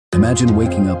Imagine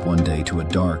waking up one day to a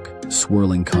dark,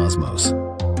 swirling cosmos.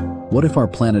 What if our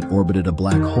planet orbited a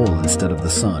black hole instead of the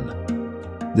sun?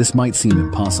 This might seem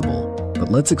impossible,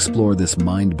 but let's explore this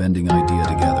mind-bending idea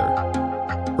together.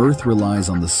 Earth relies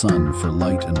on the sun for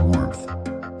light and warmth.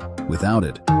 Without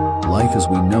it, life as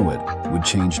we know it would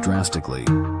change drastically.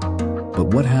 But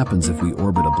what happens if we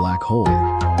orbit a black hole?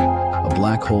 A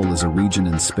black hole is a region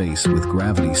in space with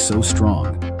gravity so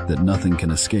strong that nothing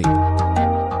can escape.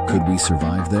 Could we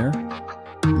survive there?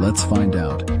 Let's find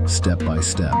out, step by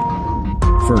step.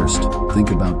 First,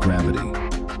 think about gravity.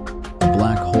 A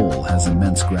black hole has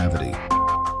immense gravity.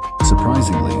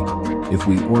 Surprisingly, if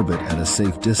we orbit at a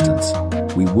safe distance,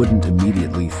 we wouldn't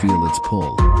immediately feel its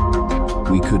pull.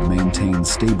 We could maintain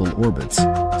stable orbits,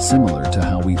 similar to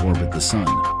how we orbit the sun.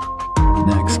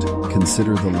 Next,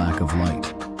 consider the lack of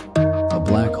light. A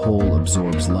black hole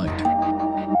absorbs light.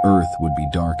 Earth would be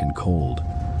dark and cold.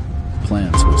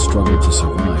 Plants would struggle to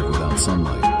survive without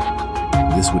sunlight.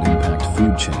 This would impact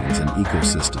food chains and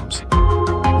ecosystems.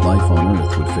 Life on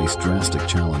Earth would face drastic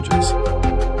challenges.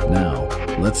 Now,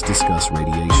 let's discuss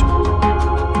radiation.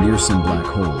 Near some black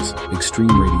holes, extreme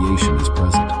radiation is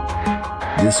present.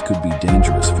 This could be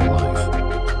dangerous for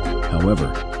life.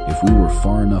 However, if we were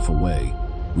far enough away,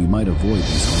 we might avoid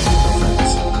these harmful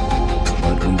effects.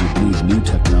 But we would need new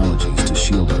technologies to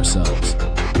shield ourselves.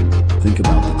 Think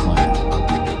about the climate.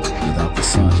 Without the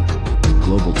sun,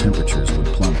 global temperatures would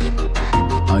plummet.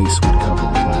 Ice would cover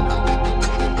the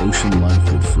planet. Ocean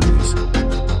life would freeze.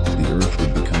 The Earth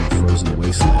would become a frozen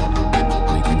wasteland,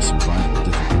 making survival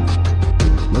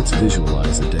difficult. Let's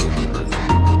visualize a day on Earth.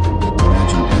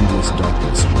 Imagine endless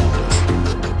darkness around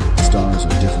us. Stars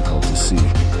are difficult to see,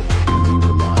 and we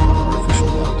rely on artificial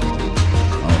light.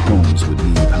 Our homes would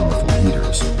need powerful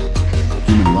heaters.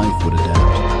 Human life would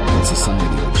adapt, but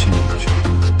society would change.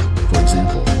 For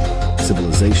example,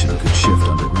 civilization could shift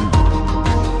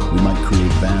underground. We might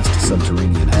create vast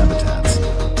subterranean habitats.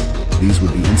 These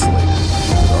would be insulated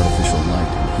with artificial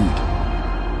light and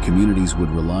heat. Communities would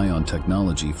rely on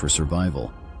technology for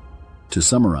survival. To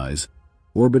summarize,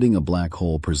 orbiting a black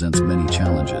hole presents many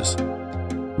challenges.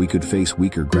 We could face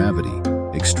weaker gravity,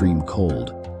 extreme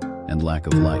cold, and lack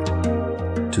of light.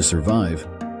 To survive,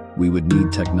 we would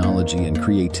need technology and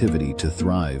creativity to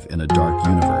thrive in a dark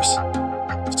universe.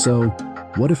 So,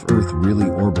 what if Earth really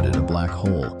orbited a black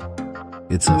hole?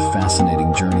 It's a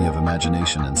fascinating journey of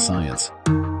imagination and science.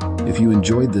 If you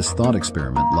enjoyed this thought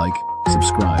experiment, like,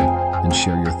 subscribe, and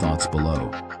share your thoughts below.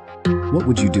 What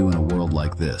would you do in a world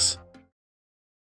like this?